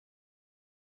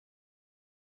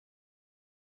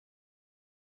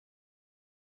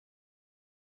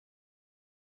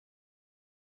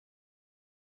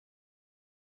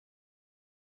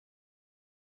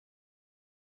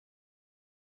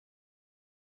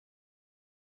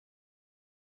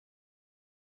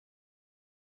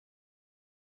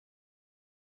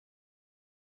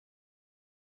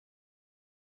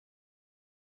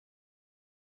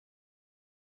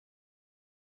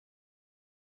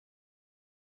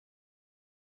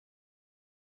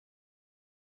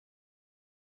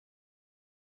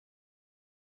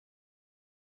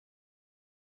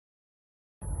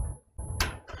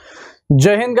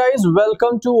Jai Hind guys,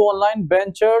 welcome to Online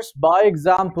Ventures by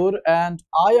Exampur and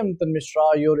I am Nitin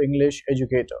Mishra, your English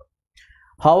educator.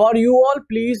 How are you all?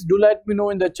 Please do let me know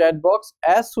in the chat box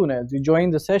as soon as you join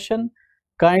the session.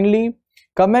 Kindly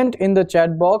comment in the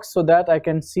chat box so that I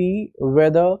can see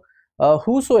whether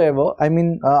whosoever,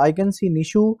 I can see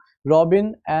Nishu,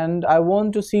 Robin, and I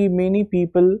want to see many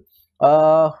people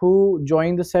who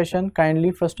join the session.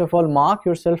 Kindly first of all mark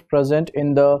yourself present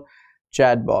in the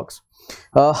chat box.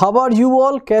 How are you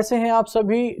all? कैसे हैं आप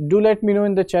सभी? Do let me know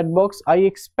in the chat box. I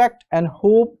expect and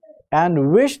hope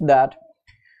and wish that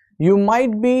you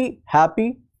might be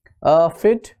happy,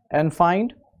 fit and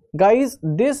fine. Guys,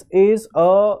 this is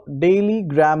a daily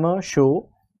grammar show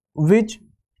which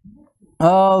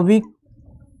we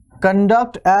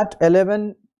conduct at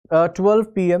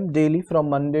 12 p.m. daily from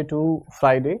Monday to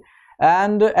Friday.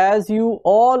 And as you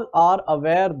all are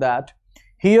aware that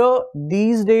here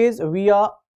these days we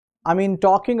are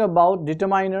talking about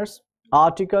determiners,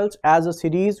 articles as a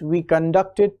series. We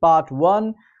conducted part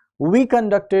 1, we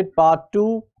conducted part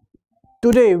 2.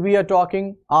 Today we are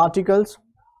talking articles,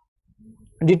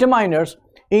 determiners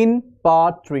in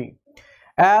part 3.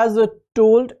 As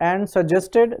told and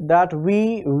suggested that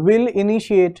we will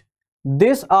initiate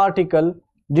this article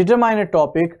determiner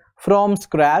topic from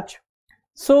scratch.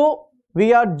 So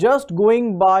we are just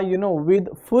going by with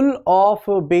full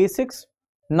of basics.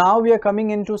 Now we are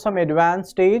coming into some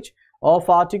advanced stage of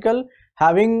article,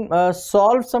 having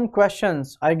solved some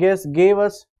questions, I guess gave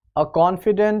us a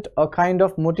confident, a kind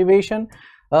of motivation.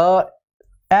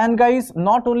 And guys,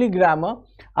 not only grammar,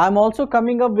 I'm also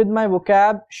coming up with my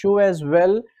vocab show as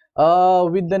well,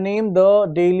 with the name The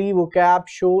Daily Vocab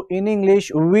Show in English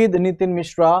with Nitin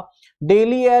Mishra,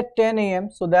 daily at 10 a.m.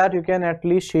 so that you can at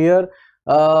least share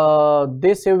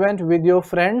this event with your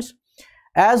friends.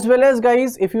 As well as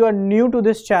guys, if you are new to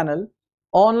this channel,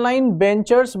 Online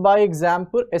Ventures by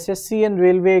Exampur SSC and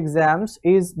Railway Exams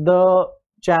is the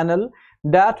channel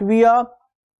that we are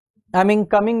coming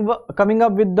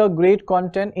up with the great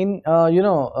content in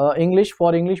English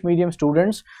for English medium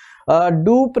students.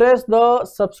 Do press the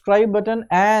subscribe button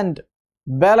and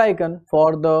bell icon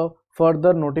for the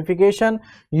further notification.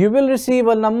 You will receive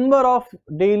a number of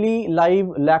daily live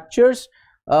lectures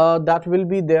that will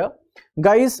be there.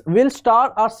 Guys, we'll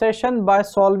start our session by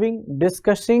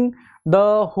discussing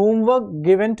the homework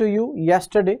given to you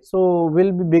yesterday. So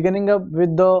we'll be beginning up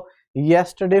with the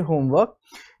yesterday homework.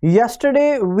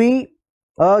 Yesterday we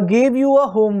gave you a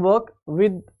homework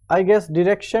with, I guess,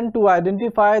 direction to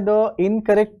identify the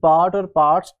incorrect part or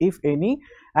parts if any,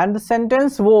 and the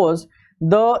sentence was: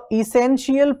 the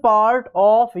essential part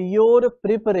of your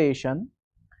preparation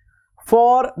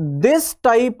for this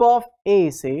type of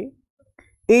essay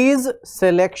is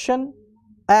selection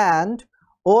and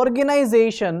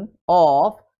organization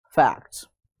of facts.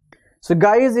 So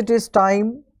guys, it is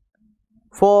time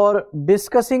for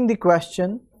discussing the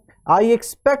question. I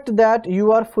expect that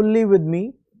you are fully with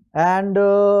me, and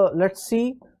let's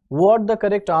see what the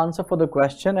correct answer for the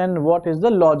question and what is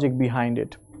the logic behind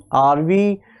it. Are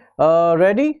we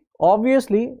ready?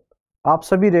 Obviously aap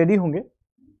sabhi ready honge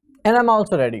and I'm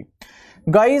also ready.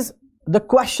 Guys, the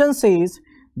question says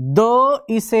the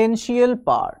essential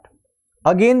part.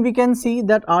 Again we can see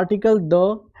that article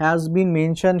the has been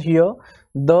mentioned here,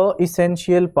 the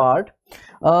essential part.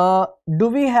 Do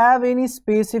we have any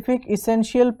specific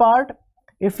essential part?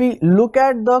 If we look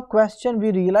at the question,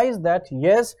 we realize that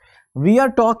yes, we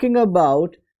are talking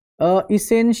about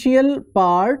essential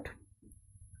part.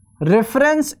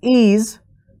 Reference is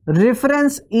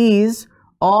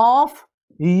of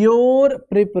your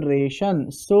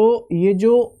preparation. So ये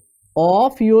जो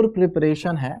of your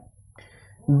preparation है,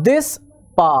 this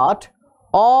part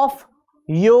of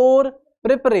your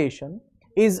preparation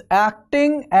is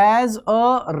acting as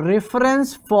a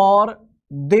reference for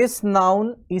this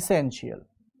noun essential.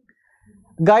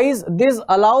 Guys, this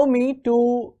allow me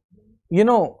to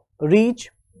reach,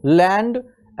 land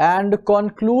and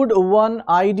conclude one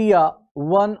idea,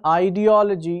 one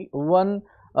ideology, one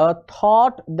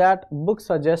thought that book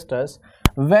suggests us.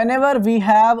 Whenever we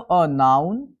have a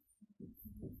noun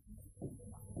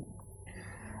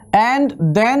and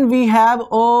then we have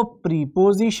a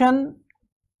preposition,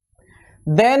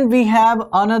 then we have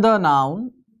another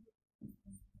noun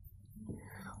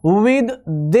with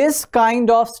this kind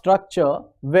of structure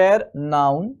where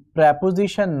noun,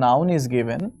 preposition, noun is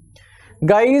given.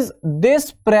 Guys,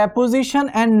 this preposition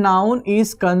and noun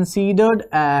is considered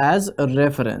as a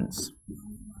reference.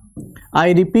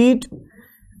 I repeat,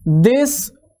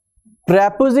 this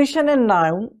preposition and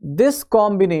noun, this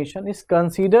combination is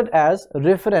considered as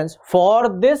reference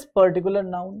for this particular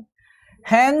noun.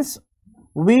 Hence,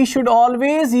 we should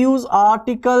always use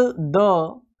article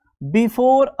the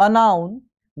before a noun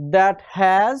that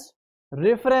has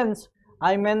reference,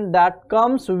 I mean that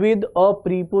comes with a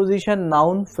preposition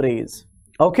noun phrase.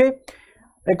 Okay,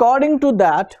 according to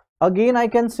that, again I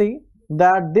can say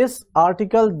that this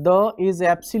article the is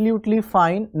absolutely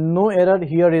fine, no error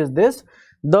here is this.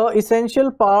 The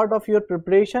essential part of your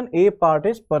preparation, A part,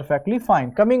 is perfectly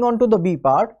fine. Coming on to the B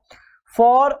part,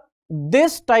 for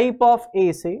this type of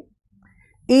essay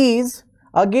is,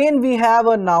 again we have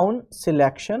a noun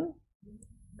selection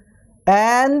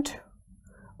and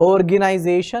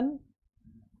organization.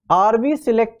 Are we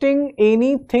selecting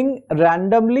anything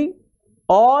randomly,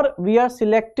 or we are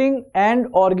selecting and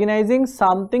organizing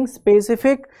something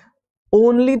specific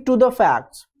only to the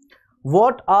facts?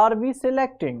 What are we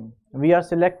selecting? We are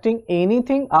selecting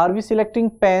anything. Are we selecting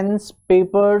pens,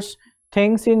 papers,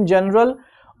 things in general,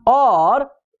 or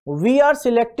we are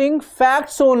selecting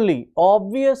facts only?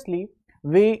 Obviously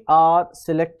we are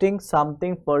selecting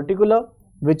something particular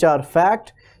which are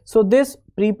fact. So this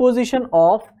preposition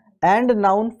of and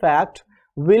noun fact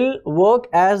will work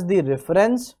as the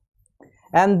reference,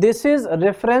 and this is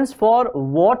reference for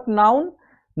what noun?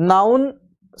 Noun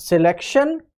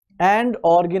selection and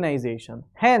organization.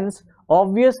 Hence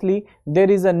obviously there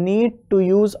is a need to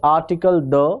use article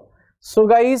the. So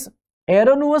guys,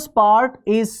 erroneous part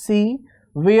is C,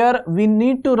 where we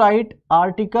need to write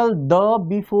article the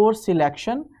before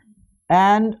selection,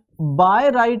 and by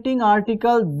writing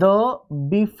article the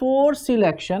before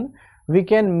selection we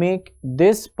can make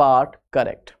this part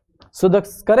correct. So the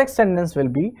correct sentence will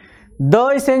be, the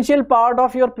essential part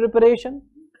of your preparation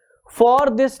for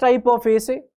this type of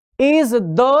essay is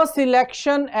the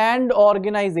selection and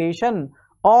organization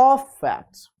of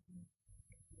facts.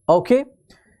 Okay,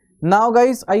 now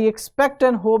guys, I expect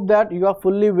and hope that you are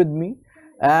fully with me,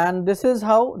 and this is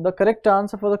how the correct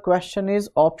answer for the question is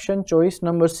option choice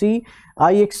number C.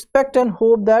 I expect and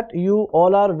hope that you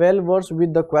all are well versed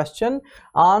with the question.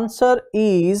 Answer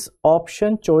is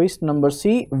option choice number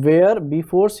C, where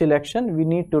before selection we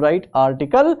need to write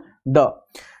article the.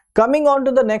 Coming on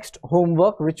to the next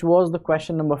homework, which was the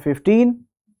question number 15.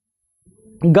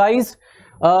 Guys,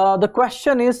 the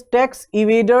question is, tax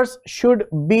evaders should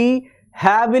be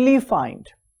heavily fined.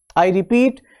 I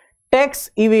repeat, tax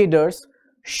evaders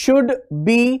should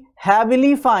be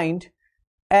heavily fined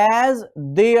as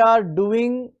they are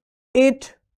doing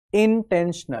it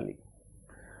intentionally.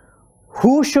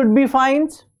 Who should be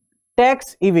fined?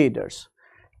 Tax evaders.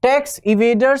 Tax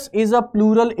evaders is a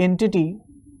plural entity.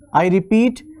 I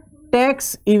repeat,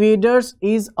 tax evaders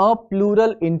is a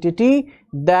plural entity.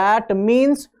 That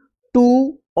means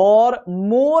two or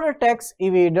more tax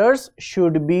evaders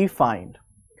should be fined.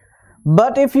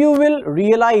 But if you will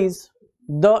realize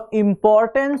the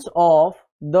importance of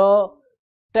the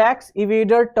tax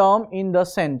evader term in the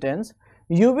sentence,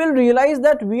 you will realize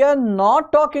that we are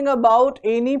not talking about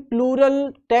any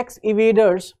plural tax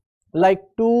evaders like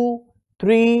 2,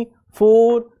 3,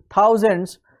 4,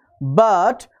 thousands,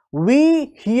 but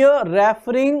we here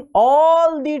referring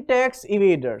all the tax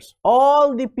evaders,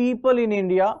 all the people in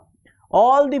India,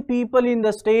 all the people in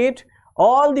the state,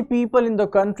 all the people in the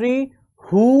country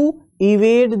who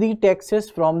evade the taxes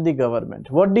from the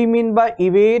government. What do you mean by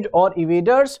evade or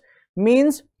evaders?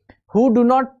 Means who do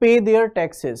not pay their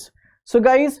taxes. So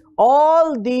guys,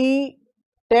 all the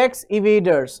tax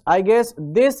evaders, I guess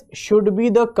this should be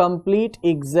the complete,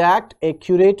 exact,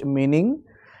 accurate meaning.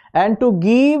 And to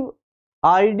give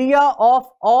idea of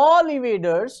all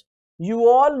evaders, you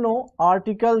all know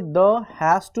article the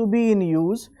has to be in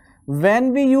use.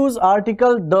 When we use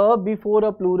article the before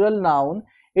a plural noun,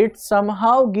 it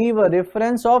somehow give a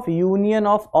reference of union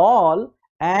of all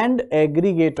and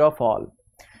aggregate of all.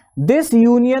 This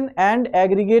union and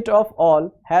aggregate of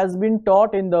all has been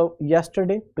taught in the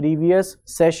yesterday previous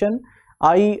session.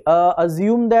 I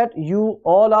assume that you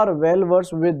all are well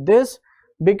versed with this,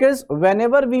 because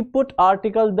whenever we put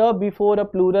article the before a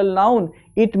plural noun,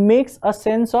 it makes a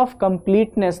sense of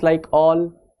completeness, like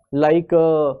all, like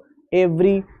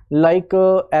every, like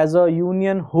as a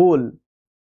union whole.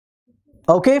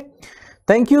 Okay,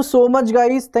 thank you so much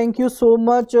guys, thank you so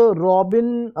much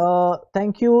Robin,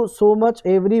 thank you so much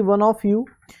every one of you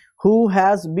who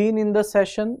has been in the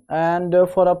session and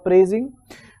for appraising.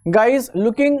 Guys,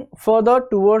 looking further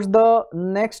towards the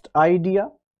next idea,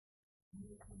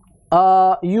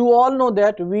 you all know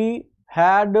that we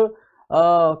had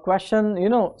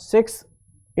question 6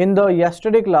 in the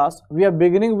yesterday class. We are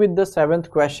beginning with the 7th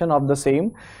question of the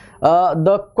same.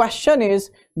 The question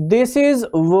is, this is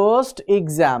worst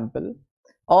example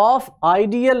of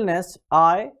idealness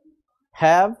I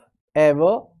have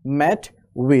ever met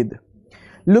with.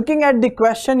 Looking at the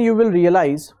question, you will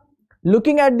realize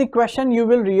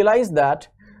that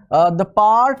the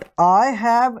part I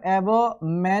have ever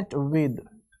met with,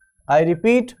 I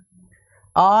repeat,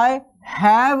 I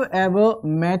have ever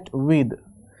met with,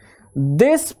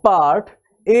 this part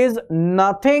is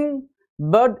nothing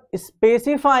but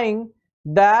specifying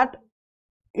that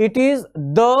it is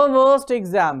the worst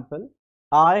example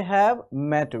I have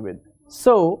met with.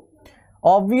 So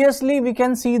obviously we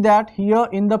can see that here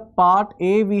in the part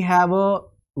A we have a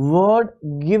word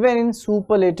given in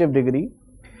superlative degree.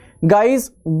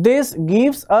 Guys, this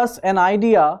gives us an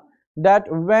idea that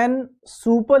when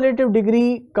superlative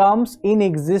degree comes in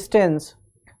existence,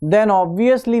 then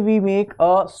obviously we make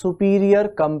a superior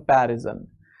comparison.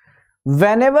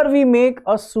 Whenever we make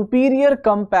a superior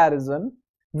comparison,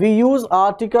 we use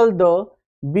article the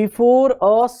before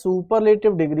a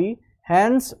superlative degree.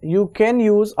 Hence you can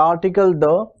use article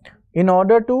the in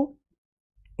order to,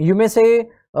 you may say,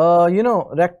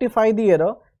 rectify the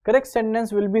error. Correct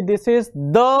sentence will be, this is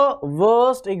the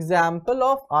worst example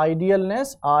of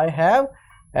idealness I have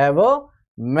ever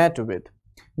met with.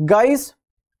 Guys,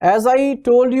 as I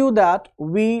told you that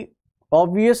we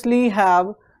obviously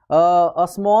have a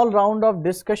small round of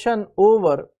discussion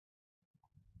over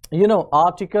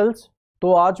articles.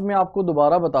 तो आज मैं आपको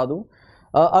दोबारा बता दूं,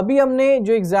 अभी हमने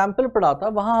जो एग्जाम्पल पढ़ा था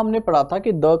वहां हमने पढ़ा था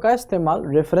कि द का इस्तेमाल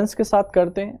रेफरेंस के साथ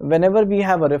करते हैं. whenever we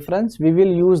have a reference we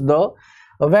will use the.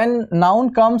 when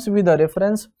noun comes with a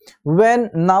reference, when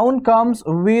noun comes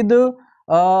with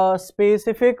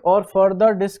specific or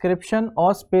further description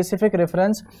or specific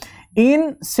reference,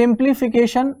 in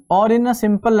simplification or in a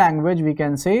simple language we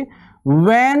can say,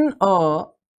 when a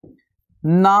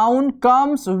noun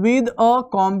comes with a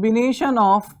combination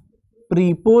of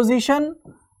preposition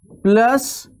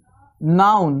plus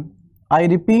noun, I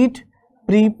repeat,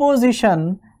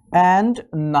 preposition and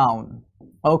noun.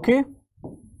 Okay,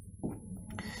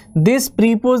 this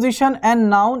preposition and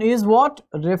noun is what?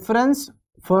 Reference,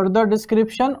 further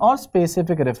description or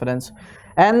specific reference.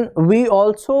 And we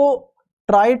also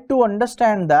tried to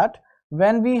understand that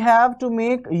when we have to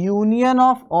make union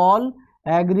of all,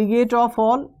 aggregate of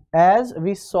all, as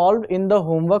we solved in the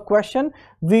homework question,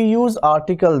 we use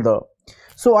article the.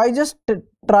 So I just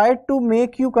tried to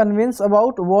make you convince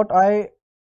about what I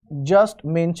just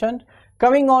mentioned.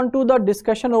 Coming on to the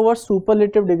discussion over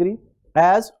superlative degree,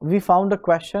 as we found a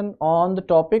question on the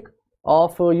topic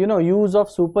of use of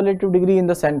superlative degree in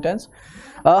the sentence,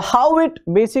 how it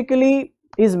basically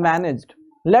is managed.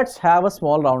 Let's have a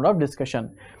small round of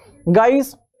discussion.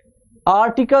 Guys,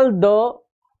 article the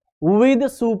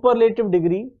with superlative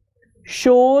degree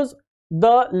shows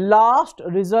the last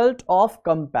result of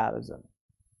comparison.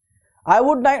 I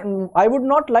would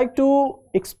not like to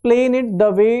explain it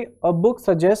the way a book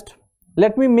suggests.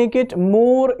 Let me make it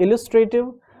more illustrative.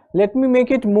 Let me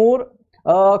make it more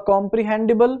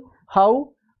comprehensible. How?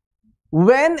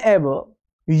 Whenever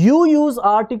you use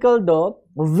article the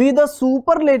with a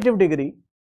superlative degree,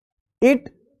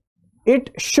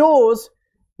 it shows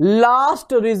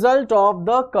last result of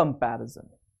the comparison.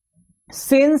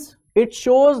 Since it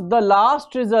shows the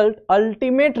last result,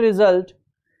 ultimate result,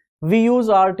 we use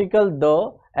article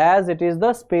the as it is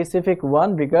the specific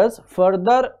one, because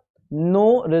further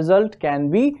no result can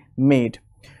be made.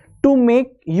 To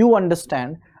make you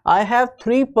understand, I have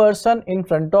 3 persons in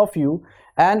front of you,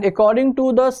 and according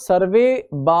to the survey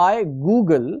by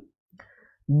Google,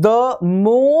 the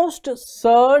most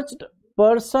searched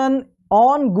person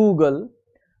on Google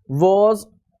was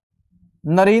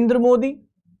Narendra Modi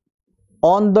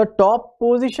on the top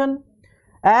position,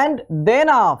 and then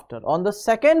after on the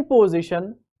second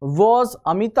position was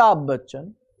Amitabh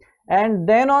Bachchan, and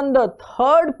then on the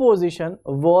third position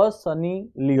was Sunny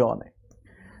Leone.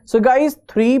 So guys,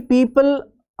 3 people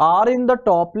are in the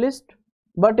top list,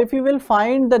 but if you will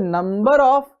find the number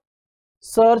of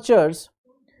searchers,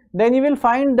 then you will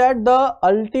find that the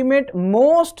ultimate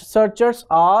most searchers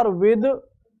are with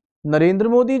Narendra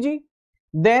Modi ji,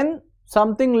 then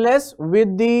something less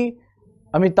with the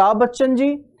Amitabh Bachchan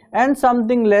ji, and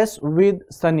something less with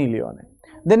Sunny Leone.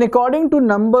 Then according to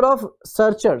number of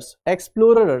searchers,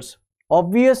 explorers,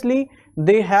 obviously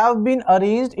they have been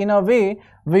arranged in a way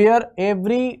where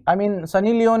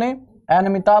Sunny Leone and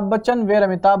Amitabh Bachchan, where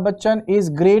Amitabh Bachchan is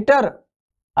greater,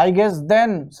 I guess,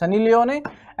 than Sunny Leone,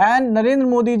 and Narendra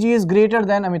Modi ji is greater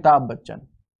than Amitabh Bachchan.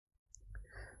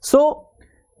 So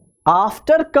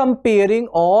after comparing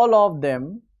all of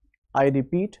them, I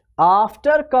repeat,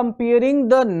 after comparing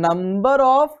the number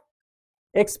of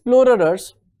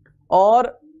explorers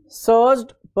or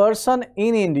searched person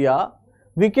in India,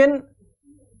 we can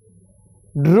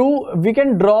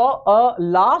draw a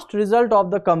last result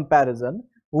of the comparison,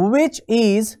 which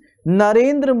is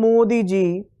Narendra Modi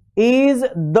ji is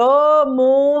the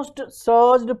most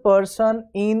searched person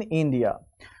in India.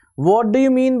 What do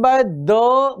you mean by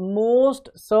the most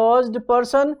searched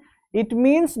person? It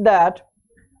means that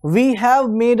we have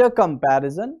made a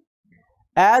comparison.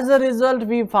 As a result,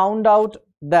 we found out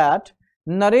that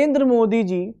Narendra Modi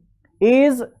ji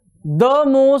is the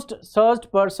most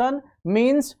searched person,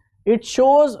 means it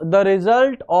shows the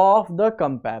result of the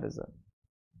comparison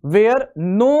where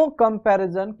no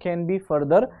comparison can be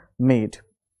further made.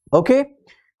 Okay,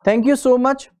 thank you so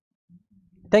much.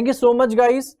 Thank you so much,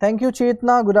 guys. Thank you,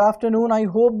 Chetna. Good afternoon. I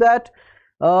hope that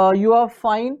you are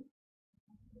fine.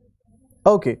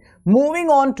 Okay, moving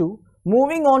on to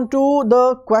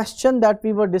the question that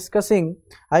we were discussing.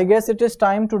 I guess it is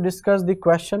time to discuss the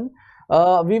question.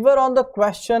 We were on the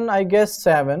question, I guess,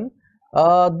 7.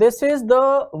 This is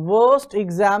the worst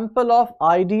example of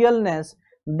idealness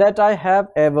that I have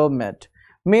ever met.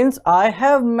 Means I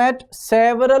have met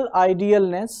several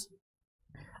idealness.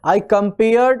 I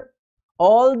compared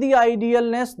all the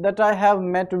idealness that I have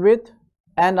met with,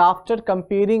 and after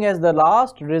comparing as the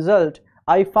last result,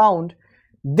 I found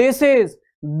this is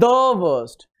the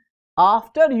worst.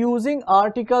 After using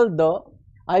article the,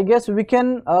 I guess we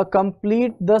can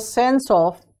complete the sense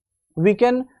of,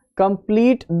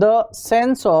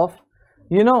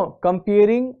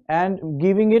 comparing and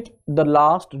giving it the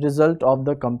last result of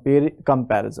the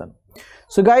comparison.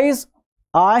 So guys,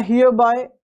 I hereby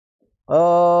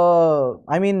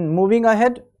moving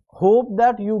ahead, hope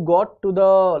that you got to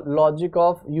the logic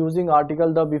of using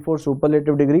article the before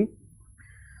superlative degree.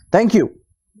 Thank you,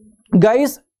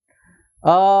 guys.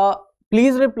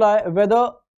 Please reply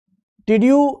whether did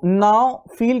you now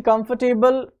feel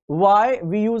comfortable why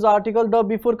we use article the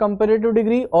before comparative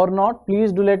degree or not.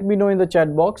 Please do let me know in the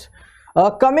chat box.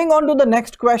 Coming on to the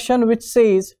next question, which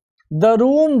says the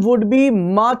room would be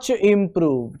much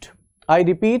improved. I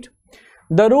repeat,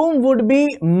 the room would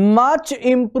be much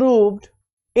improved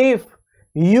if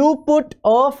you put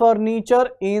a furniture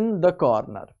in the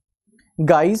corner.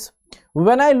 Guys,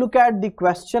 when I look at the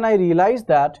question, I realize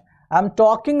that I'm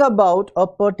talking about a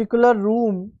particular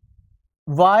room.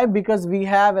 Why? Because we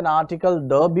have an article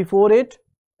the before it.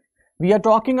 We are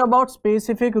talking about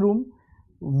specific room.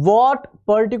 What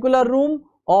particular room?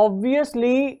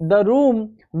 Obviously the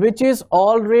room which is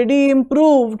already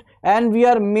improved, and we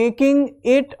are making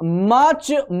it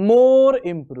much more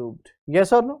improved.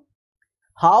 Yes or no?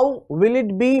 How will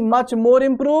it be much more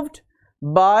improved?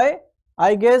 By,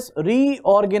 I guess,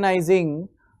 reorganizing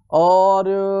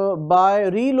or by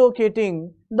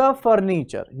relocating the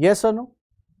furniture. Yes or no?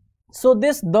 So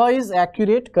this the is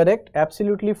accurate, correct,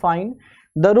 absolutely fine.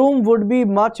 The room would be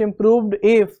much improved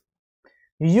if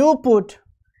you put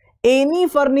any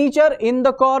furniture in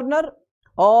the corner,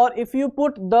 or if you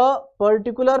put the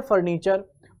particular furniture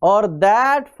or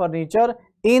that furniture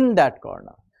in that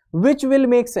corner, which will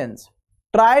make sense.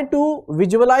 Try to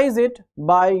visualize it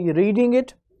by reading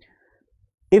it.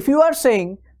 If you are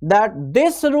saying that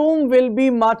this room will be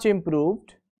much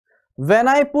improved when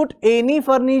I put any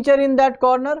furniture in that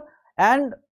corner,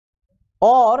 and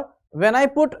or when I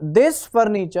put this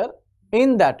furniture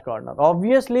in that corner.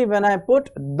 Obviously when I put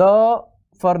the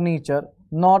furniture,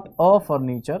 not a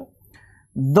furniture,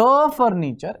 the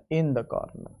furniture in the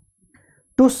corner.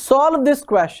 To solve this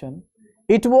question,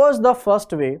 it was the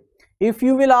first way. If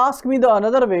you will ask me the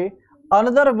another way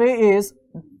is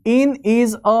in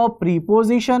is a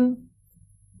preposition,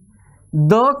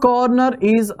 the corner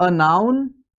is a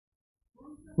noun.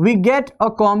 We get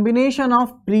a combination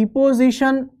of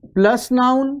preposition plus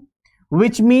noun,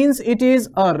 which means it is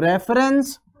a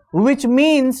reference, which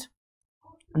means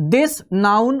this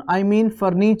noun, I mean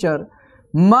furniture,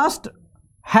 must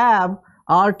have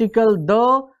article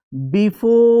the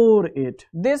before it.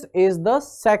 This is the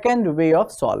second way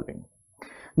of solving.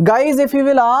 Guys, if you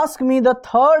will ask me the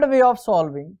third way of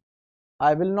solving,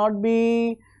 I will not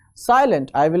be silent,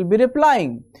 I will be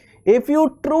replying. If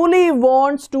you truly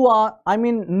wants to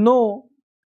know,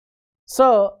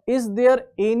 sir, is there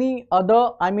any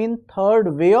other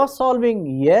third way of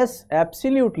solving? Yes,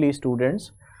 absolutely,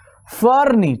 students.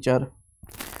 Furniture.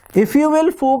 If you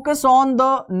will focus on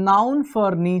the noun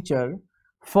furniture,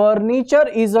 furniture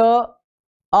is a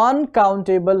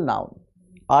uncountable noun.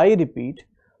 I repeat,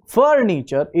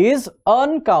 furniture is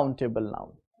uncountable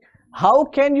noun. How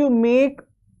can you make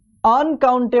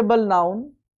uncountable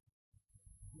noun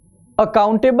a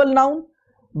countable noun?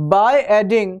 By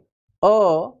adding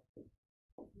a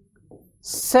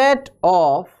set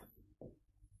of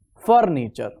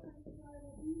furniture.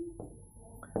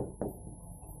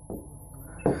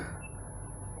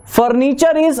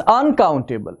 Furniture is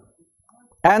uncountable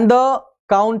and the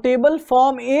countable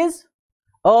form is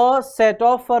a set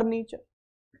of furniture,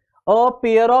 a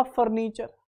pair of furniture.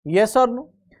 Yes or no?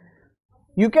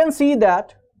 You can see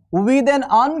that with an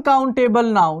uncountable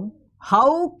noun,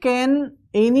 how can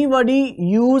anybody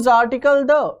use article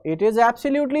the? It is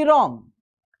absolutely wrong.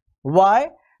 Why?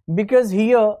 Because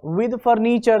here with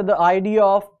furniture, the idea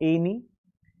of any,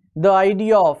 the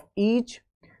idea of each,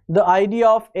 the idea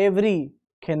of every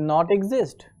cannot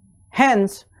exist.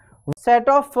 Hence, set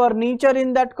of furniture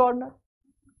in that corner,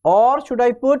 or should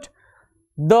I put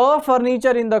the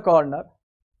furniture in the corner?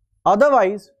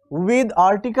 Otherwise, with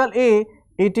article A,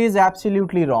 it is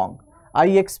absolutely wrong. I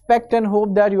expect and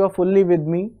hope that you are fully with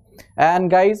me. And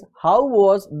guys, how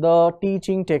was the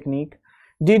teaching technique?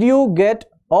 Did you get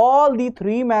all the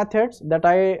three methods that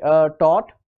I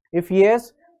taught? If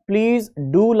yes, please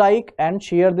do like and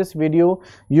share this video.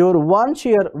 Your one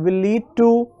share will lead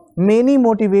to many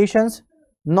motivations,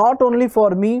 not only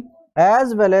for me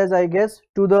as well as I guess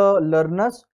to the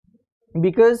learners,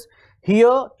 because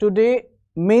here today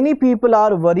many people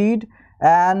are worried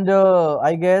and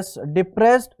I guess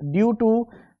depressed due to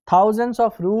thousands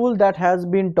of rules that has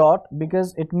been taught,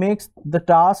 because it makes the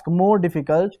task more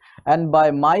difficult, and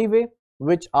by my way,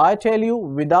 which I tell you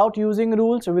without using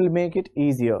rules, will make it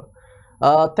easier.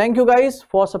 Thank you guys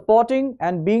for supporting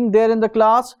and being there in the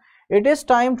class. It is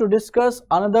time to discuss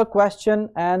another question,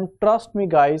 and trust me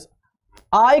guys,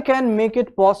 I can make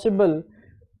it possible,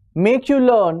 make you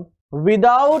learn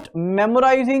without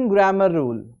memorizing grammar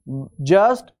rule.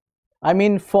 Just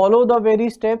follow the very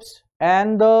steps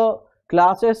and the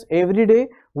classes every day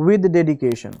with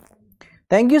dedication.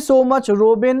 Thank you so much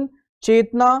Robin,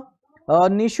 Chetna,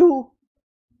 Nishu.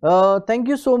 Thank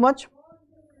you so much.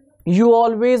 You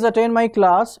always attend my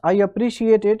class. I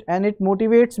appreciate it and it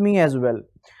motivates me as well.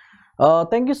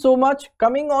 Thank you so much.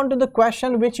 Coming on to the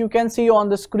question which you can see on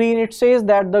the screen, it says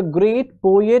that the great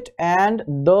poet and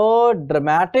the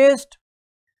dramatist.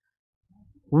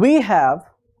 We have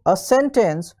a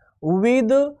sentence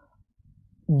with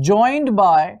joined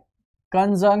by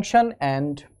conjunction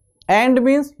and. And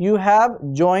means you have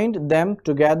joined them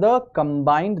together,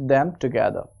 combined them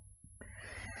together.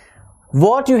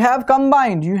 What you have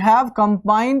combined? You have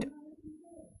combined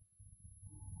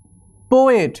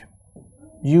poet.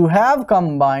 You have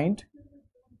combined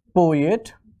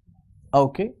poet,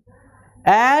 okay,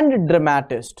 and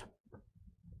dramatist.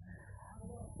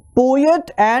 Poet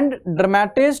and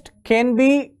dramatist can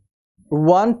be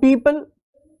one people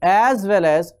as well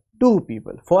as two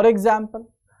people. For example,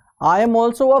 I am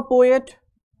also a poet,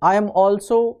 I am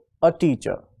also a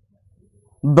teacher.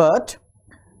 But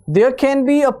there can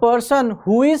be a person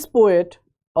who is poet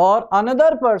or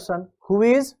another person who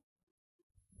is,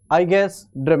 I guess,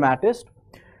 dramatist.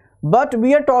 But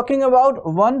we are talking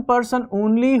about one person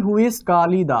only, who is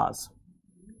Kalidas.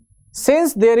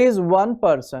 Since there is one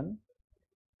person,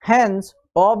 hence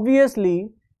obviously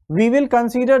we will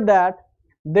consider that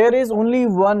there is only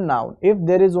one noun. If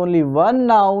there is only one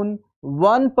noun,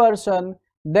 one person,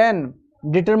 then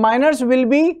determiners will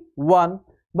be one.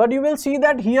 But you will see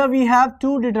that here we have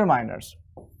two determiners.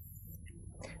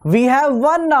 We have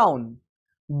one noun,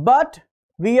 but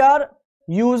we are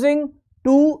using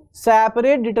two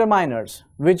separate determiners,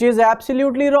 which is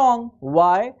absolutely wrong.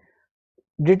 Why?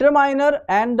 Determiner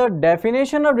and the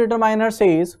definition of determiner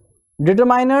says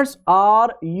determiners are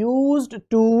used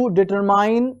to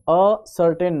determine a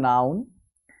certain noun.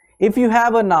 If you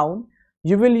have a noun,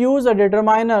 you will use a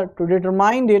determiner to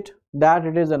determine it that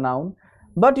it is a noun.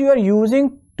 But you are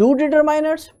using two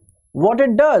determiners. What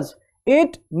it does?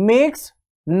 It makes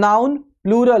noun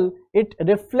plural. It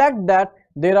reflects that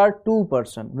there are two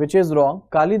persons, which is wrong.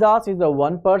 Kalidas is the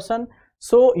one person.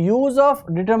 So use of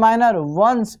determiner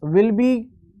once will be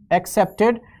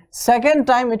accepted. Second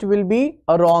time it will be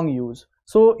a wrong use.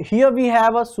 So here we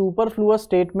have a superfluous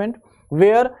statement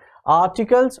where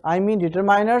articles,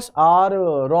 determiners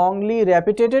are wrongly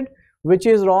repeated, which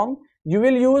is wrong. You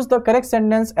will use the correct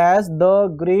sentence as the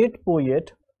great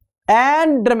poet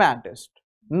and dramatist,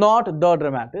 not the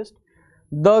dramatist.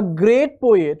 The great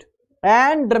poet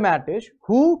and dramatist,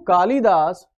 who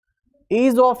Kalidas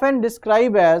is often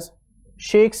described as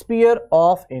Shakespeare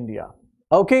of India.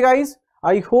 Okay guys,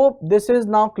 I hope this is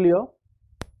now clear.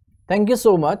 Thank you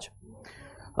so much.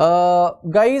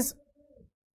 Guys,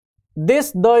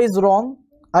 this the is wrong.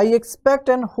 I expect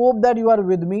and hope that you are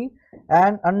with me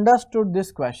and understood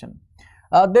this question.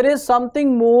 There is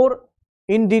something more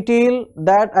in detail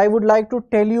that I would like to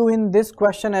tell you in this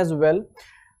question as well.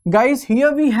 Guys,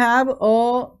 here we have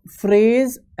a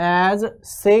phrase as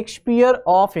Shakespeare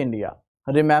of India.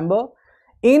 Remember,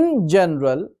 in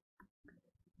general,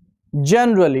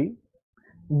 generally,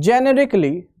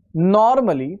 generically,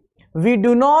 normally we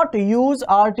do not use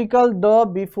article the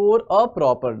before a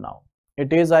proper noun.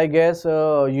 It is, I guess,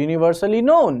 universally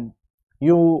known.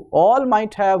 You all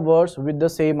might have words with the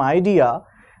same idea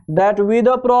that with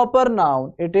a proper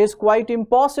noun it is quite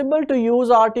impossible to use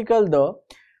article the,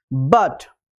 but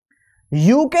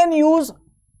you can use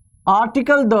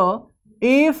article the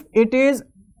if it is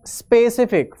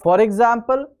specific. For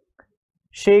example,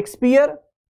 Shakespeare,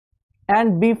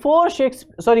 and before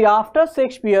Shakespeare, sorry, after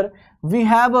Shakespeare we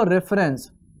have a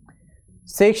reference.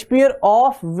 Shakespeare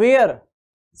of where?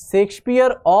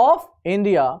 Shakespeare of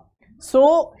India.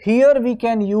 So here we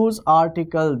can use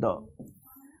article the.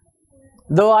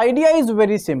 The idea is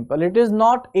very simple. It is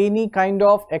not any kind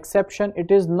of exception.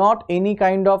 It is not any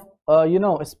kind of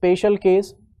special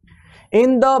case.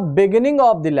 In the beginning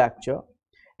of the lecture,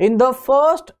 in the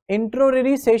first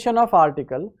introductory session of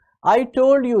article, I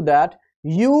told you that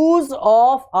use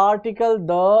of article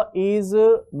the is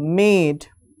made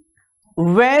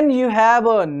when you have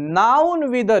a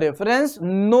noun with a reference,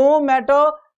 no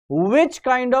matter which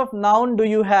kind of noun do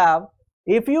you have.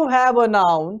 If you have a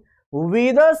noun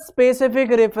with a specific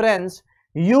reference,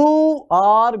 you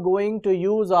are going to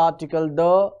use article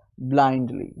the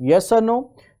blindly. Yes or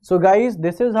no? So guys,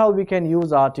 this is how we can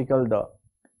use article the.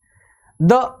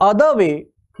 The other way,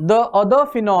 the other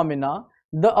phenomena,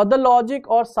 the other logic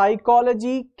or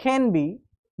psychology can be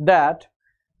that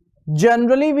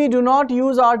generally we do not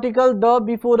use article the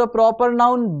before a proper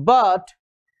noun, but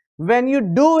when you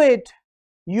do it,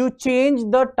 you change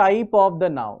the type of the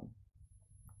noun.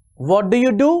 What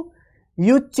do?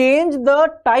 You change the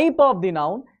type of the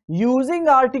noun. Using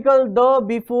article the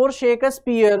before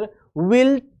Shakespeare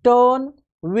will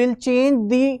change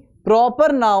the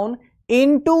proper noun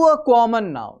into a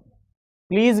common noun.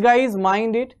 Please guys,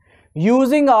 mind it.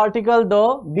 Using article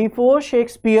the before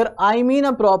Shakespeare, I mean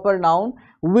a proper noun,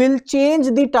 will change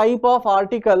the type of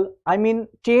article,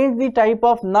 change the type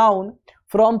of noun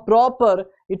from proper,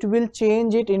 it will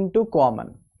change it into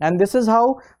common. And this is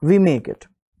how we make it.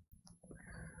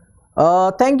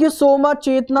 Thank you so much,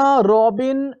 Chetna,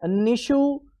 Robin,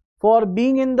 Nishu, for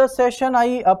being in the session.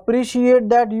 I appreciate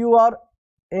that you are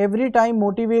every time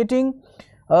motivating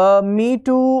me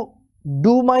to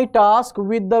do my task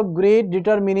with the great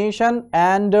determination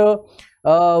and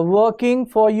working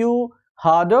for you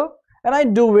harder, and I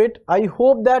do it. I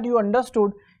hope that you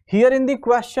understood. Here in the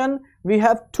question we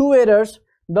have two errors.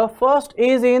 The first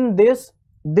is in this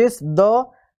the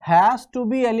has to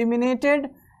be eliminated,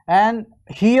 and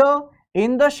here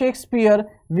in the Shakespeare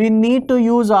we need to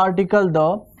use article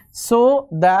the so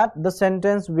that the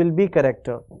sentence will be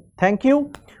correcter. Thank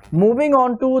you. Moving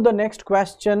on to the next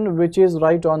question, which is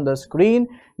right on the screen.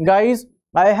 Guys,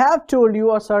 I have told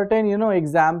you a certain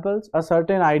examples, a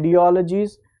certain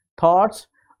ideologies, thoughts,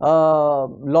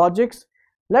 logics.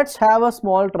 Let's have a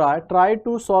small try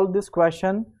to solve this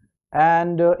question,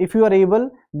 and if you are able,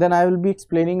 then I will be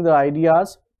explaining the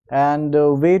ideas and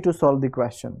way to solve the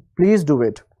question. Please do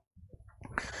it.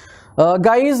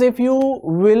 Guys, if you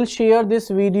will share this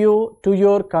video to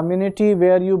your community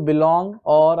where you belong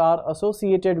or are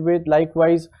associated with,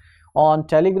 likewise on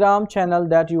Telegram channel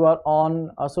that you are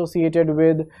on, associated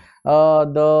with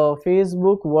the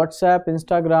Facebook, WhatsApp,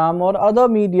 Instagram or other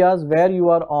medias where you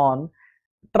are on,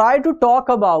 try to talk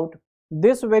about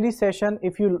this very session.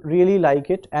 If you really like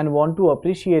it and want to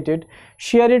appreciate it,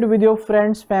 share it with your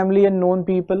friends, family and known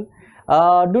people.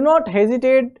 Do not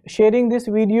hesitate sharing this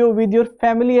video with your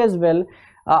family as well.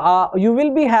 You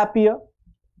will be happier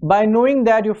by knowing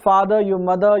that your father, your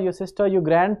mother, your sister, your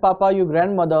grandpapa, your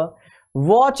grandmother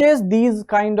watches these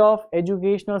kind of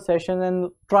educational sessions and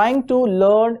trying to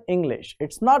learn English.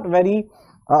 It's not very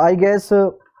I guess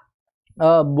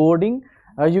boarding.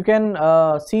 You can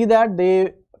see that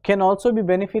they can also be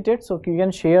benefited, so you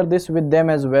can share this with them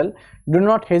as well. Do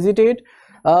not hesitate.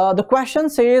 The question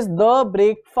says the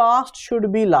breakfast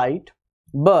should be light,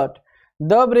 but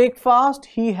the breakfast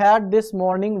he had this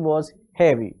morning was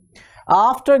heavy.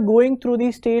 After going through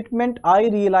the statement, I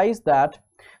realized that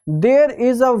there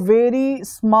is a very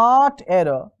smart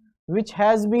error which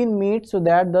has been made so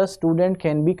that the student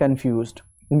can be confused.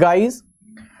 Guys,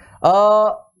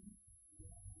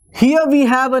 here we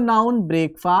have a noun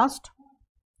breakfast,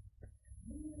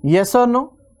 yes or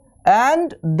no?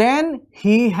 And then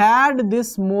he had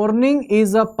this morning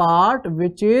is a part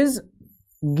which is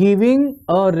giving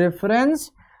a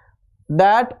reference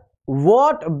that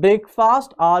what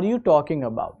breakfast are you talking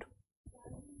about.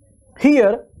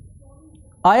 Here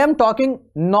I am talking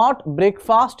not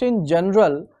breakfast in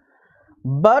general,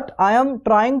 but I am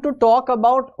trying to talk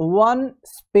about one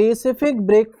specific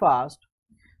breakfast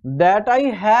that I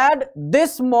had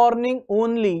this morning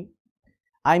only,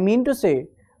 I mean to say,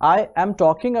 I am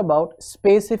talking about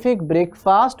specific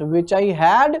breakfast which I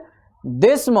had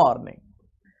this morning.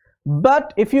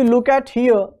 But if you look at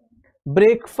here,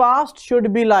 breakfast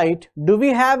should be light. Do we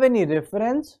have any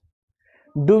reference?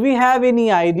 Do we have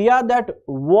any idea that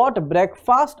what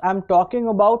breakfast I'm talking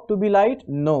about to be light?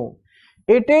 No.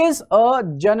 It is a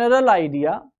general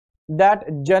idea that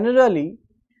generally,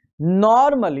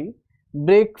 normally,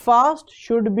 breakfast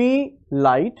should be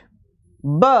light,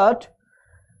 but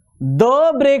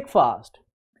the breakfast,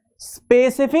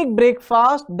 specific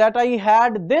breakfast that I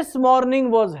had this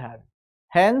morning was had.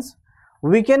 Hence,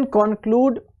 we can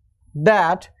conclude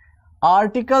that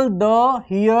article the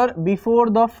here before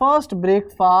the first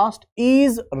breakfast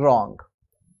is wrong.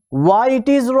 Why it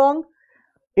is wrong?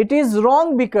 It is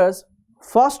wrong because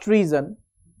first reason,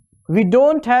 we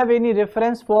don't have any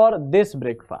reference for this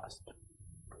breakfast.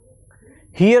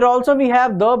 Here also we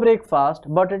have the breakfast,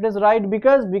 but it is right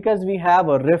because we have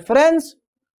a reference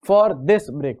for this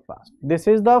breakfast. This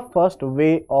is the first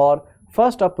way or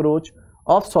first approach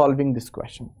of solving this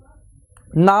question.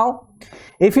 Now,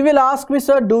 if you will ask me,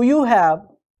 sir, do you have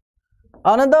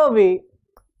another way,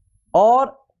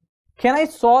 or can I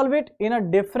solve it in a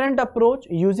different approach,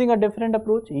 using a different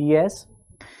approach? Yes.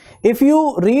 If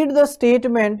you read the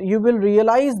statement, you will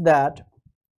realize that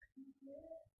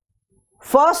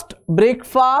first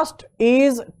breakfast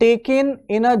is taken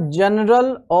in a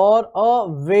general or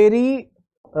a very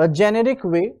generic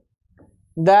way,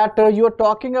 that you are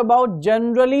talking about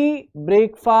generally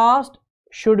breakfast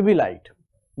should be light.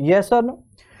 Yes or no?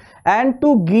 And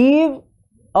to give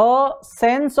a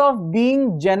sense of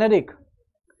being generic,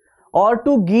 or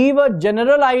to give a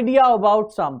general idea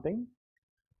about something,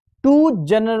 to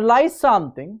generalize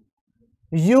something,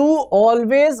 you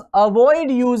always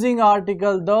avoid using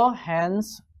article the.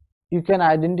 Hence, you can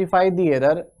identify the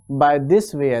error by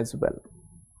this way as well.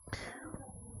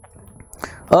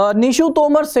 Nishu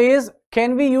Tomar says,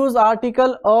 can we use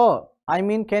article a? I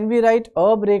mean, can we write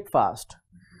a breakfast?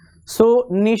 So,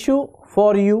 Nishu,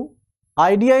 for you,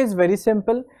 idea is very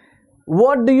simple.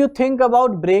 What do you think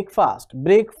about breakfast?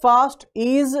 Breakfast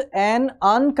is an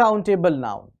uncountable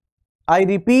noun. I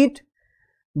repeat,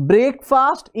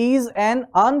 breakfast is an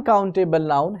uncountable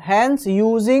noun. Hence,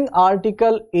 using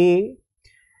article a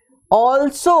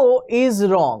also is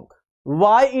wrong.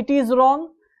 Why it is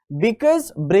wrong?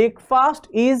 Because breakfast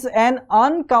is an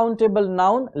uncountable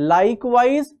noun.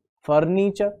 Likewise,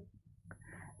 furniture.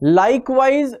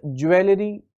 Likewise,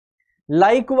 jewelry.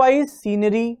 Likewise,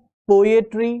 scenery,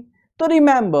 poetry. So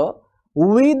remember,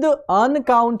 with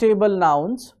uncountable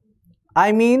nouns,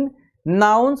 I mean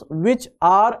nouns which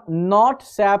are not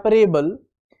separable,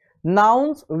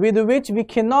 nouns with which we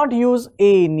cannot use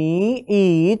any,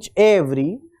 each,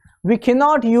 every, we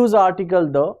cannot use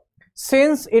article the.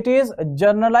 Since it is a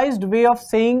generalized way of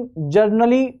saying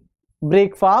generally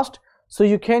breakfast, so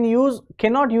you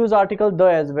cannot use article the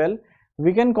as well.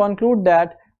 We can conclude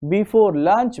that before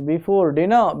lunch, before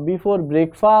dinner, before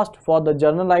breakfast, for the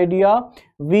general idea,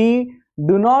 we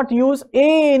do not use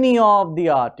any of the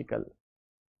article.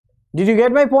 Did you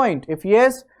get my point? If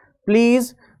yes,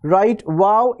 please write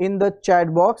wow in the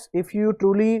chat box if you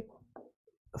truly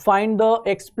find the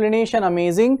explanation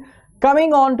amazing.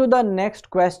 Coming on to the next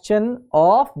question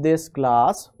of this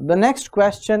class. The next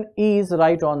question is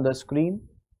right on the screen.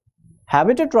 Have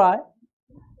it a try.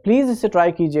 Please इसे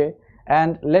try कीजिए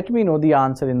and let me know the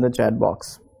answer in the chat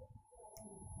box.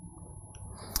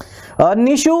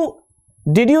 Nishu,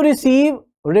 did you receive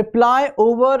reply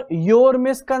over your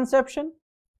misconception?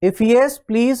 If yes,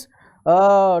 please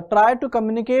try to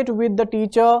communicate with the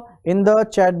teacher in the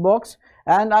chat box.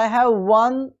 And I have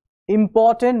one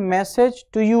important message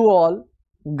to you all,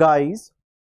 guys.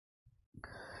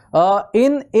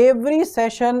 In every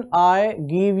session, I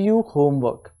give you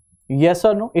homework. Yes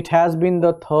or no? It has been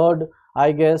the third,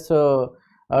 I guess,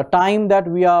 time that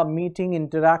we are meeting,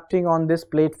 interacting on this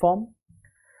platform.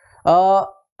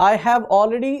 I have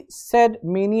already said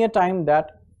many a time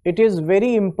that it is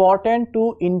very important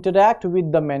to interact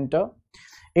with the mentor,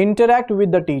 interact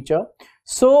with the teacher.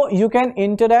 So you can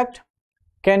interact,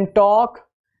 can talk,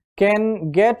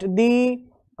 can get the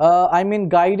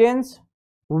guidance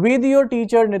with your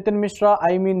teacher Nitin Mishra,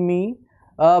 I mean me,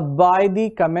 by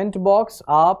the comment box.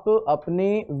 आप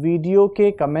अपने video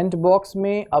के comment box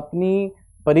में अपनी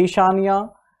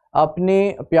परेशानियाँ,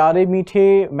 अपने प्यारे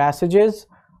मीठे messages,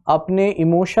 अपने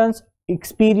emotions,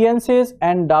 experiences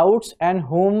and doubts and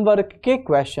homework के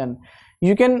question,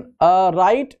 you can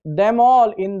write them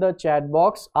all in the chat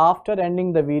box after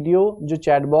ending the video. जो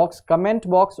chat box, comment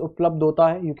box उपलब्ध होता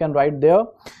है, you can write there.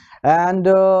 And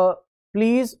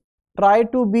please try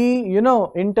to be,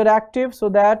 interactive, so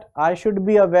that I should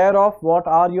be aware of what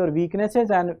are your weaknesses,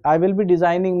 and I will be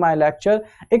designing my lecture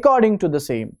according to the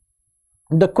same.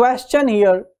 The question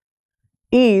here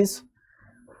is,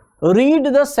 read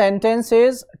the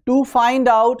sentences to find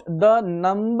out the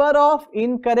number of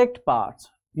incorrect parts.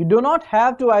 You do not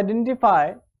have to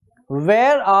identify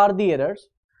where are the errors.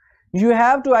 You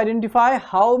have to identify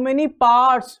how many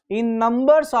parts in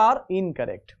numbers are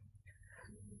incorrect.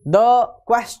 The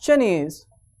question is,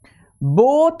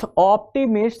 both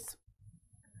optimists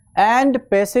and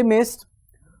pessimists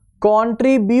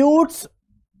contributes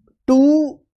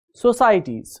to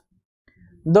societies.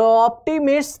 The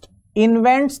optimist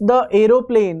invents the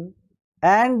aeroplane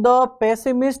and the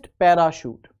pessimist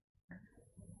parachute.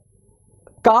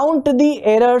 Count the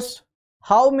errors.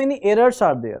 How many errors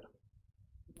are there?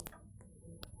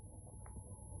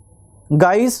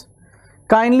 Guys,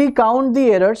 kindly count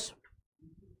the errors.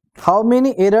 How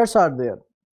many errors are there?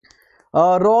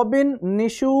 Robin,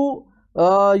 Nishu,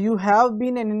 you have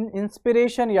been an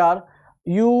inspiration, yaar.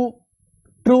 You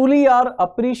truly are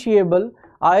appreciable.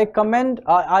 I commend.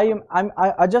 I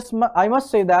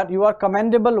must say that you are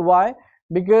commendable. Why?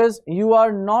 Because you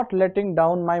are not letting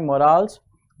down my morals.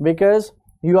 Because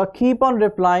you are keep on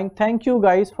replying. Thank you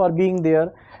guys for being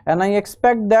there, and I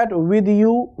expect that with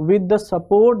you, with the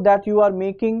support that you are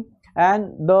making,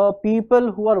 and the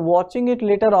people who are watching it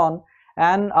later on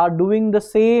and are doing the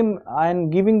same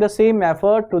and giving the same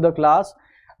effort to the class,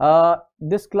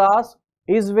 this class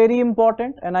is very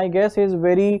important, and I guess is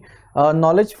very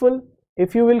knowledgeful.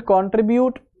 If you will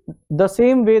contribute the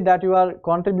same way that you are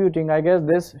contributing, I guess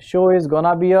this show is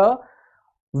gonna be a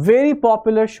very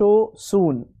popular show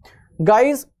soon.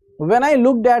 Guys, when I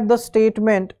looked at the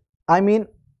statement, I mean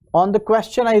on the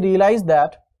question, I realized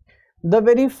that the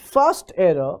very first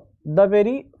error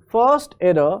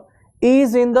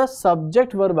is in the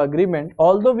subject verb agreement.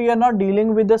 Although we are not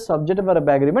dealing with the subject verb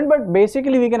agreement, but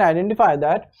basically we can identify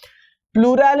that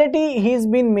plurality has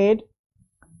been made.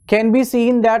 Can be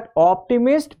seen that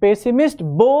optimist, pessimist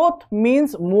both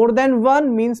means more than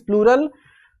one, means plural.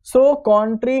 So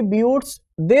contributes,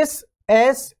 this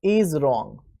S is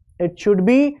wrong. It should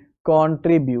be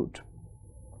contribute.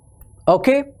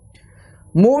 Okay,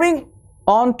 moving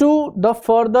on to the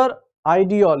further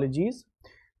ideologies.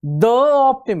 The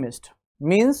optimist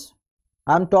means,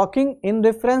 I am talking in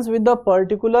reference with the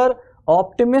particular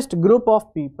optimist group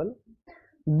of people.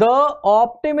 The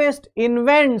optimist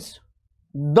invents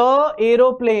the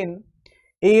aeroplane.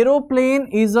 Aeroplane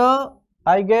is a,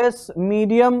 I guess,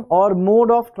 medium or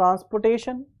mode of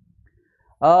transportation.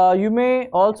 You may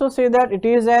also say that it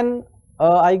is an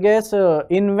I guess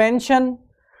invention.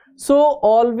 So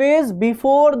always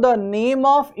before the name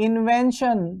of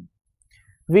invention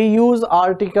we use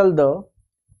article the.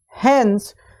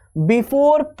 Hence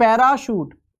before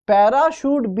parachute,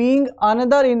 parachute being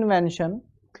another invention,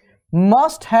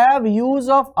 must have use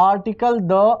of article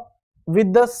the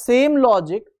with the same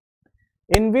logic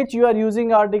in which you are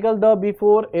using article the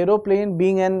before aeroplane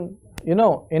being an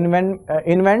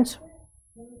invents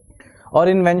or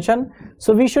invention.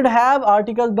 So we should have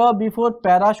article the before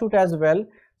parachute as well.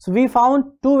 So we found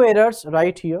two errors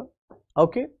right here.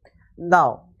 Okay,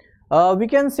 now we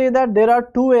can say that there are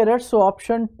two errors. So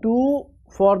option 2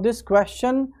 for this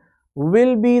question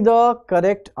will be the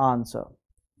correct answer.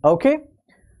 Okay,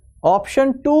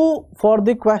 option 2 for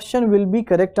the question will be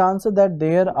correct answer, that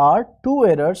there are two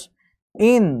errors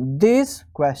in this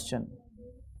question.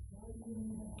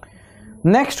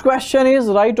 Next question is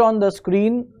right on the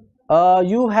screen.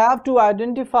 You have to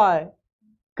identify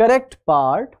correct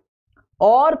part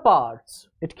or parts.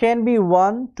 It can be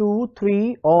 1, 2,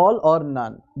 3, all or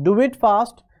none. Do it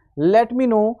fast. Let me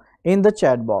know in the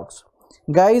chat box.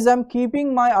 Guys, I'm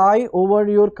keeping my eye over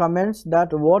your comments,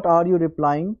 that what are you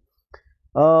replying.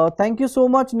 Thank you so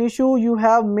much, Nishu. You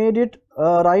have made it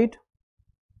right.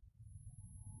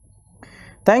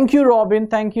 Thank you, Robin.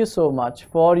 Thank you so much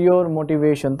for your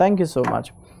motivation. Thank you so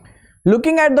much.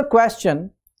 Looking at the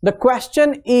question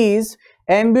is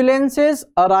ambulances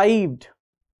arrived.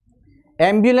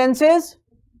 Ambulances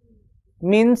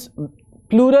means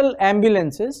plural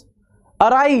ambulances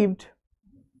arrived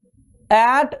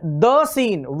at the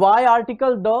scene. Why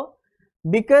article the?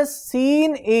 Because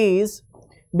scene is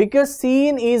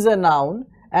a noun,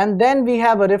 and then we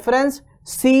have a reference,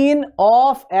 scene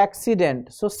of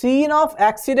accident. So scene of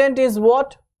accident is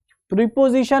what?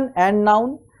 Preposition and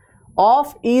noun.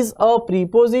 Of is a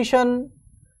preposition,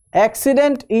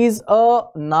 accident is a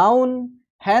noun,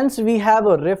 hence we have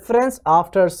a reference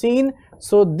after scene.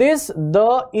 So this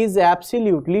the is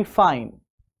absolutely fine.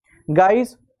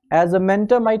 Guys, as a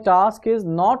mentor, my task is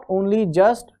not only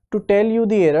just to tell you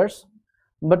the errors,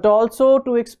 but also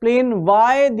to explain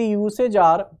why the usage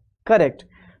are correct,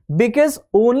 because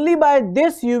only by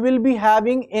this you will be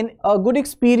having a good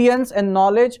experience and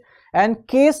knowledge and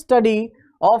case study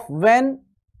of when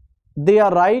they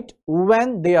are right,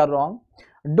 when they are wrong.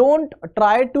 Don't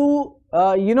try to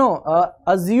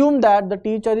assume that the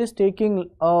teacher is taking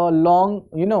a long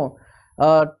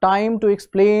time to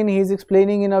explain. He is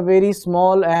explaining in a very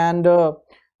small and a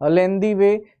lengthy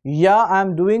way. Yeah, I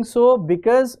am doing so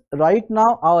because right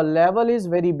now our level is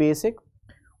very basic.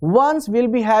 Once we'll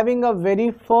be having a very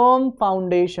firm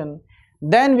foundation,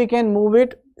 then we can move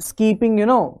it, skipping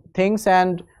things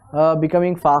and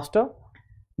becoming faster.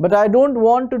 But I don't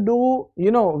want to do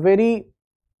very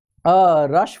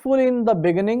rushful in the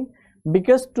beginning,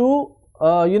 because to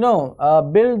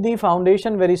build the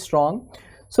foundation very strong.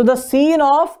 So the scene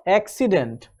of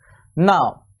accident.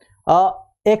 Now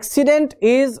accident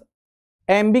is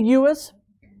ambiguous,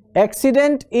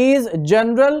 accident is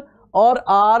general, or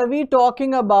are we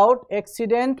talking about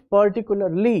accident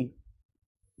particularly?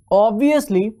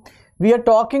 Obviously we are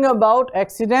talking about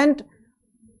accident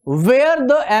where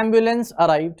the ambulance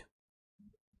arrived.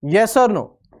 Yes or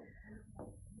no?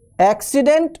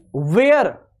 Accident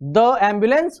where the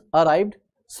ambulance arrived.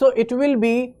 So it will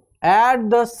be at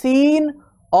the scene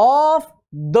of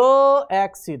the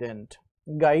accident.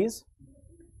 Guys,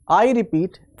 I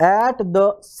repeat, at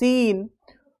the scene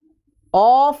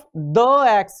of the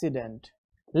accident.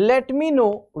 Let me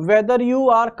know whether you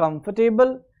are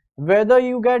comfortable, whether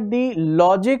you get the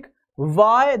logic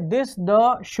why this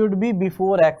the should be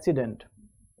before accident,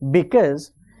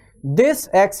 because this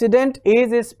accident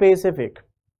is specific.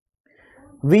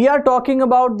 We are talking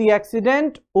about the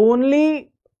accident,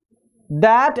 only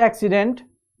that accident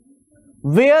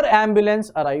where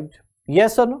ambulance arrived.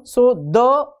 Yes or no? So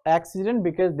the accident,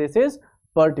 because this is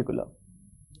particular.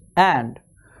 And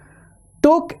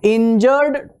took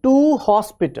injured to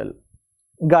hospital.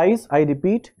 Guys, I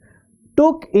repeat,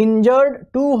 took injured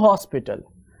to hospital.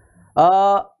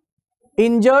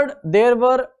 Injured, there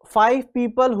were 5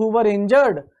 people who were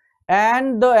injured,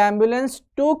 and the ambulance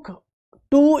took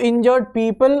 2 injured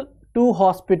people to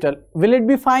hospital. Will it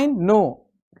be fine? No.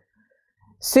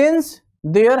 Since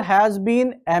there has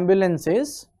been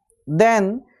ambulances,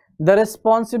 then the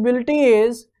responsibility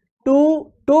is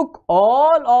to took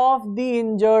all of the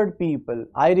injured people.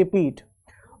 I repeat,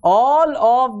 all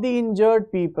of the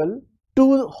injured people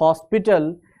to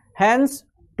hospital. Hence,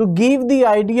 to give the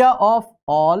idea of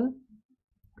all,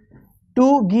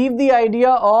 to give the idea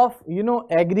of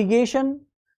aggregation,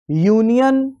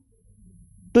 union,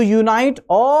 to unite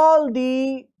all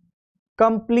the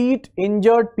complete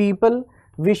injured people,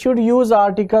 we should use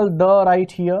article the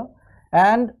right here.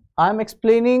 And I am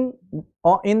explaining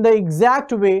in the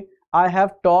exact way I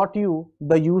have taught you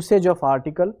the usage of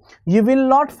article. You will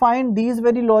not find these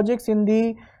very logics in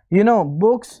the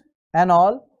books and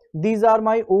all. These are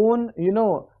my own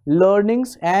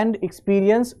learnings and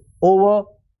experience over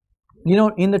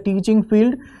in the teaching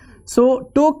field.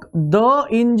 So took the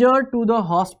injured to the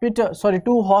hospital,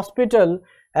 to hospital,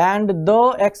 and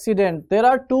the accident. There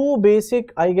are 2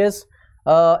 basic, I guess,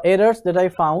 errors that I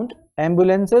found.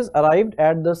 Ambulances arrived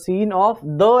at the scene of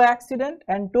the accident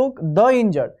and took the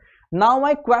injured. Now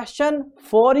my question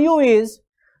for you is,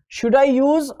 should I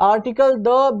use article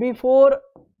the before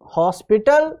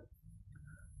hospital?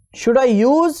 Should I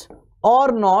use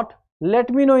or not? Let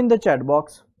me know in the chat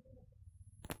box.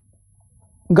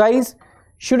 Guys,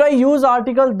 should I use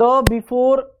article the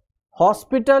before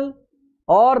hospital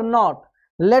or not?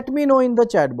 Let me know in the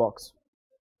chat box.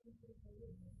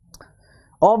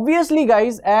 Obviously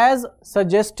guys, as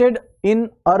suggested in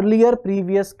earlier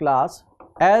previous class,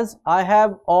 as I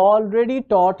have already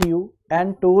taught you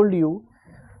and told you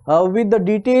with the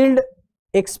detailed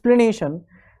explanation,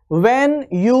 when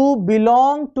you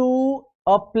belong to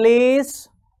a place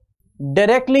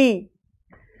directly,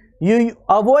 you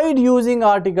avoid using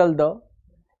article the.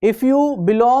 If you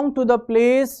belong to the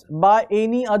place by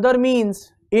any other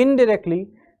means indirectly,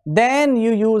 then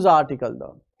you use article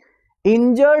the.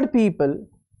 Injured people,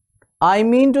 I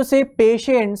mean to say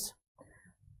patients,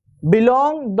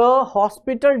 belong the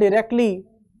hospital directly,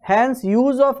 hence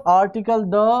use of article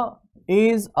the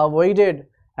is avoided,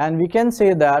 and we can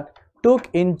say that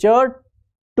took the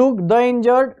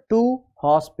injured to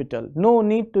hospital. No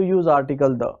need to use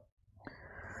article the.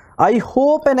 I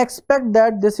hope and expect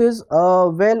that this is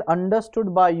well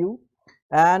understood by you.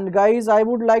 And guys, I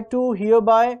would like to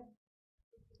hereby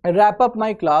wrap up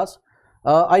my class.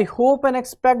 I hope and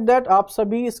expect that आप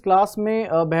सभी इस class में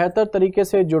बेहतर तरीके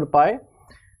से जुड़ पाए.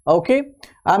 Okay,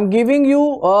 I'm giving you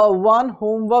one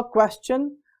homework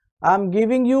question. I'm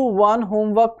giving you one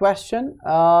homework question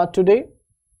today.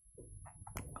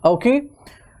 Okay.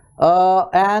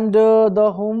 And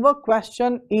the homework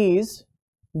question is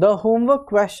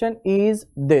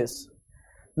this: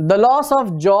 the loss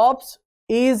of jobs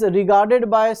is regarded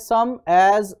by some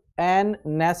as an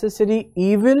necessary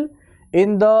evil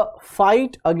in the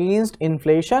fight against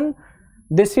inflation.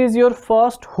 This is your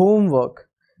first homework.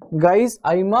 Guys,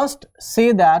 I must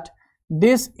say that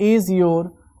this is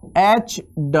your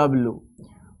HW.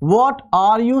 What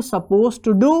are you supposed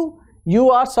to do?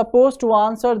 You are supposed to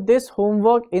answer this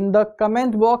homework in the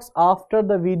comment box after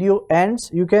the video ends.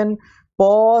 You can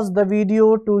pause the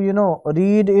video to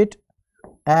read it.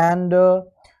 And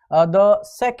the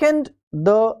second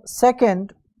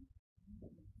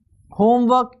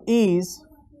homework is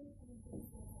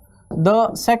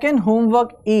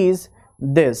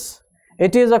this: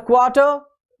 it is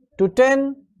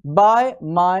 9:45 by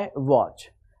my watch,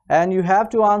 and you have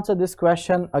to answer this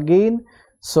question again.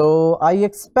 So I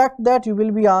expect that you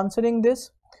will be answering this.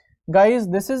 Guys,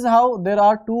 this is how there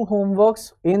are two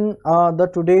homeworks in the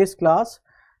today's class.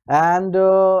 And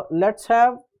let's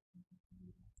have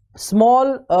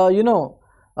small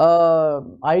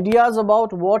ideas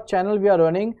about what channel we are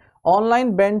running.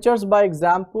 Online Benchers by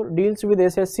Example deals with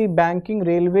SSC, banking,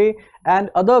 railway and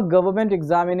other government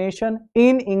examination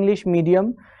in English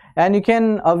medium, and you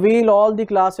can avail all the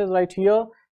classes right here.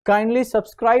 Kindly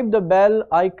subscribe the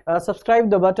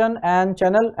subscribe the button and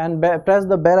channel, and press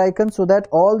the bell icon so that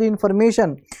all the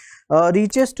information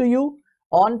reaches to you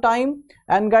on time.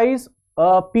 And guys,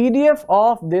 PDF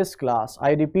of this class,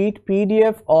 I repeat,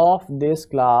 PDF of this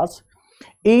class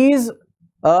is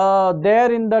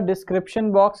there in the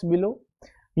description box below.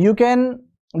 You can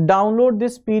download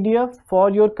this PDF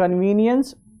for your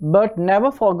convenience, but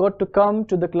never forget to come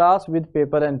to the class with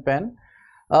paper and pen.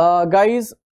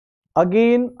 Guys,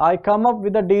 again, I come up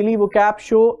with a daily vocab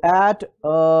show at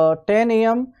 10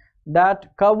 AM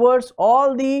that covers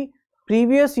all the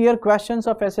previous year questions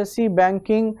of SSC,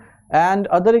 banking and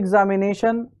other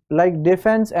examination like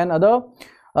defense and other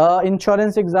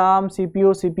insurance exam,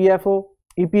 CPO, CPFO,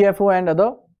 EPFO and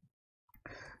other.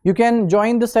 You can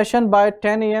join the session by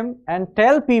 10 AM and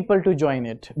tell people to join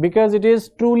it, because it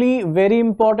is truly very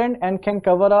important and can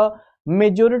cover a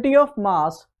majority of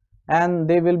mass and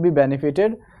they will be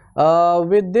benefited.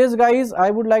 With this, guys,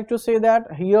 I would like to say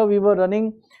that here we were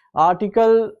running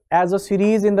article as a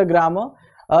series in the grammar.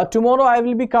 Tomorrow I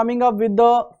will be coming up with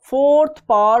the fourth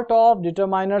part of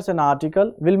determiners and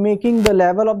article, will making the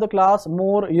level of the class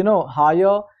more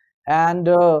higher and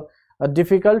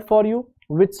difficult for you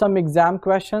with some exam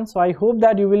questions. So I hope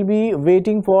that you will be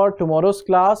waiting for tomorrow's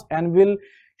class and will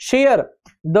share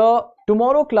the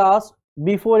tomorrow class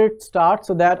before it starts,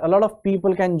 so that a lot of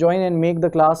people can join and make the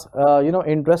class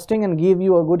interesting and give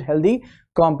you a good healthy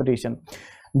competition.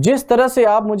 जिस तरह से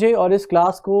आप मुझे और इस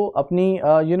class को अपनी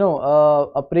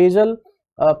appraisal,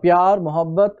 प्यार,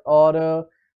 मोहब्बत और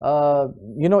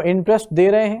इंटरेस्ट दे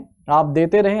रहे हैं, आप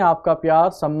देते रहें। आपका प्यार,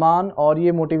 सम्मान और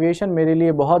ये मोटिवेशन मेरे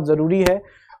लिए बहुत ज़रूरी है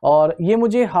और ये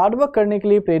मुझे हार्ड वर्क करने के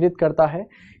लिए प्रेरित करता है।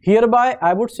 Hereby,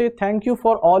 I would say thank you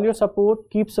for all your support.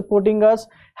 Keep supporting us.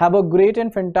 Have a great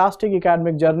and fantastic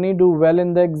academic journey. Do well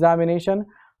in the examination.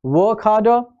 Work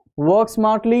harder. Work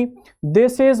smartly.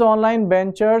 This is Online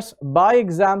Benchers by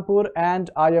Exampur, and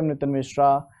I am Nitin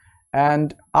Mishra.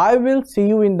 And I will see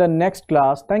you in the next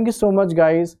class. Thank you so much,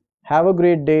 guys. Have a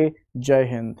great day. Jai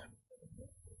Hind.